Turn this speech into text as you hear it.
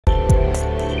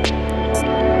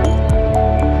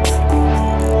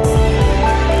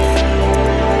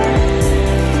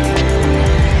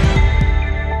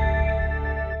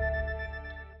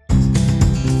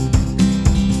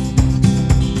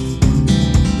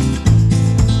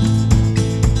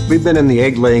We've been in the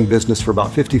egg laying business for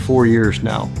about 54 years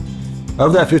now.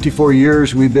 Of that 54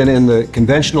 years, we've been in the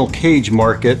conventional cage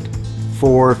market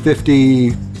for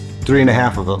 53 and a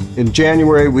half of them. In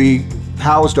January, we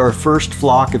housed our first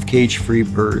flock of cage-free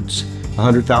birds,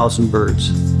 100,000 birds.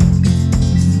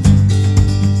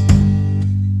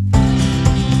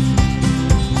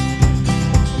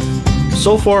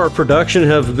 So far, our production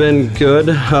have been good.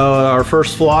 Our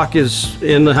first flock is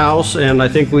in the house, and I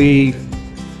think we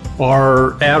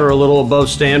are at or a little above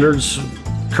standards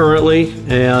currently,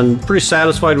 and pretty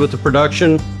satisfied with the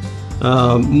production.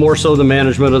 More so the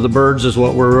management of the birds is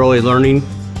what we're really learning,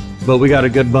 but we got a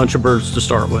good bunch of birds to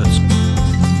start with.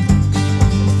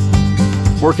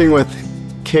 Working with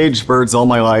caged birds all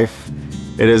my life,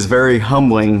 it is very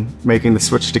humbling making the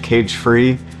switch to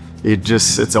cage-free.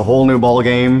 It's a whole new ball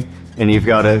game, and you've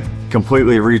got to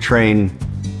completely retrain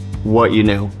what you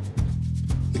knew.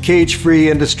 The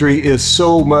cage-free industry is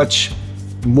so much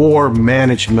more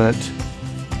management,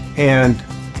 and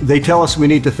they tell us we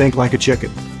need to think like a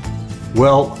chicken.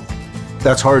 Well,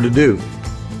 that's hard to do.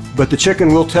 But the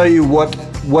chicken will tell you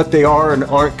what they are and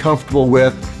aren't comfortable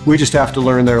with. We just have to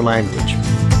learn their language.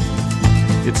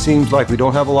 It seems like we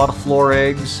don't have a lot of floor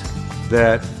eggs,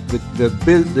 that the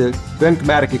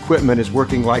Vencomatic equipment is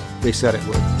working like they said it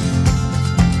would.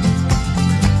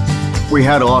 We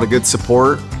had a lot of good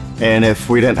support, and if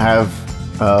we didn't have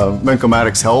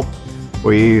Vencomatic's help,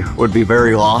 we would be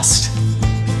very lost.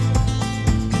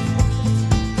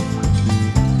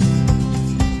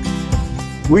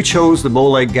 We chose the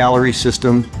Bolegg Gallery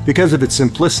system because of its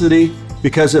simplicity,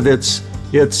 because of its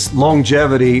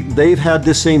longevity. They've had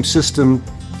this same system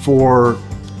for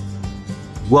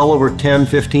well over 10,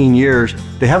 15 years.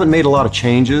 They haven't made a lot of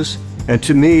changes, and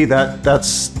to me that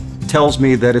tells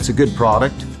me that it's a good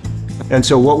product. And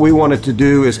so what we wanted to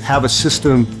do is have a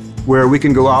system where we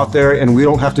can go out there and we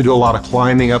don't have to do a lot of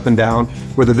climbing up and down,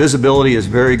 where the visibility is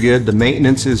very good, the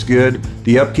maintenance is good,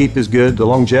 the upkeep is good, the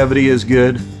longevity is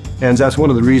good. And that's one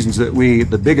of the reasons that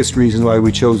the biggest reason why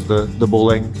we chose the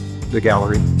Bolegg, the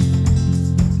Gallery.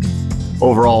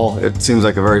 Overall, it seems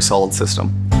like a very solid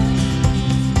system.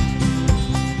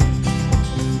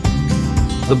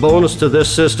 The bonus to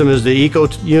this system is the eco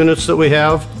units that we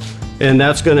have, and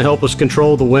that's going to help us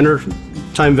control the winter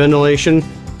time ventilation,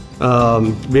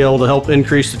 be able to help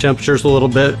increase the temperatures a little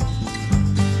bit.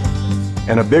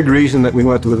 And a big reason that we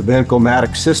went with the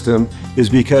Vencomatic system is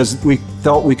because we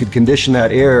felt we could condition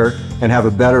that air and have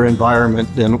a better environment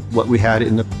than what we had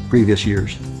in the previous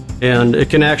years. And it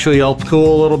can actually help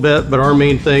cool a little bit, but our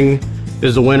main thing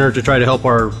is the winter, to try to help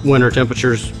our winter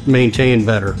temperatures maintain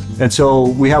better. And so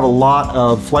we have a lot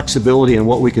of flexibility in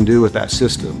what we can do with that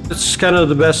system. It's kind of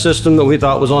the best system that we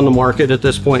thought was on the market at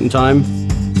this point in time.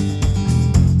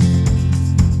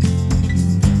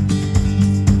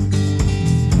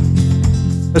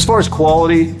 As far as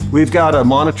quality, we've got a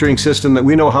monitoring system that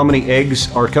we know how many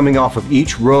eggs are coming off of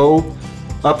each row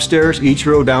upstairs, each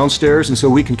row downstairs, and so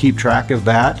we can keep track of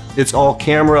that. It's all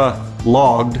camera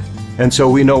logged, and so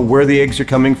we know where the eggs are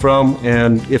coming from,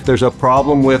 and if there's a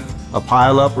problem with a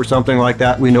pileup or something like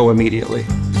that, we know immediately.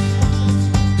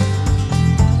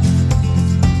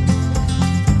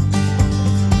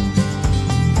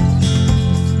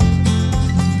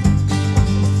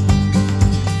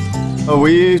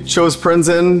 We chose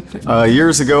Princeton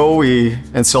years ago. We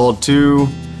installed two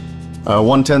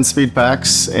 110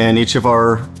 Speedpacks in each of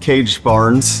our cage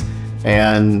barns,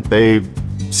 and they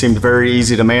seemed very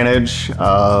easy to manage.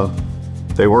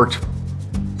 They worked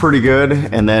pretty good,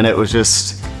 and then it was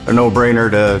just a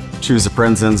no-brainer to choose the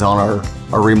Princeton's on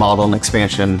our remodel and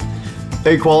expansion.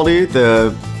 Egg quality,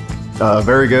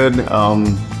 very good.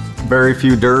 Very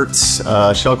few dirts.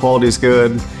 Shell quality is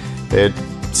good. It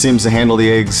seems to handle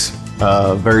the eggs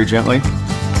very gently.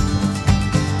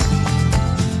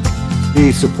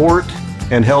 The support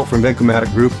and help from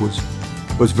Vencomatic Group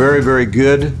was very, very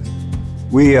good.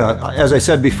 We, as I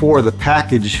said before, the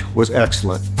package was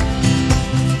excellent.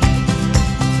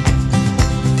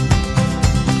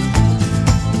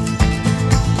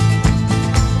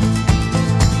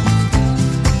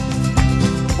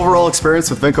 Overall experience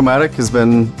with Vencomatic has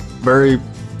been very,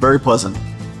 very pleasant.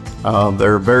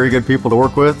 They're very good people to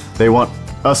work with. They want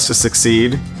us to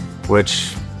succeed,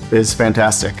 which is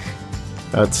fantastic.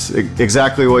 That's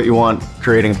exactly what you want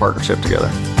creating a partnership together.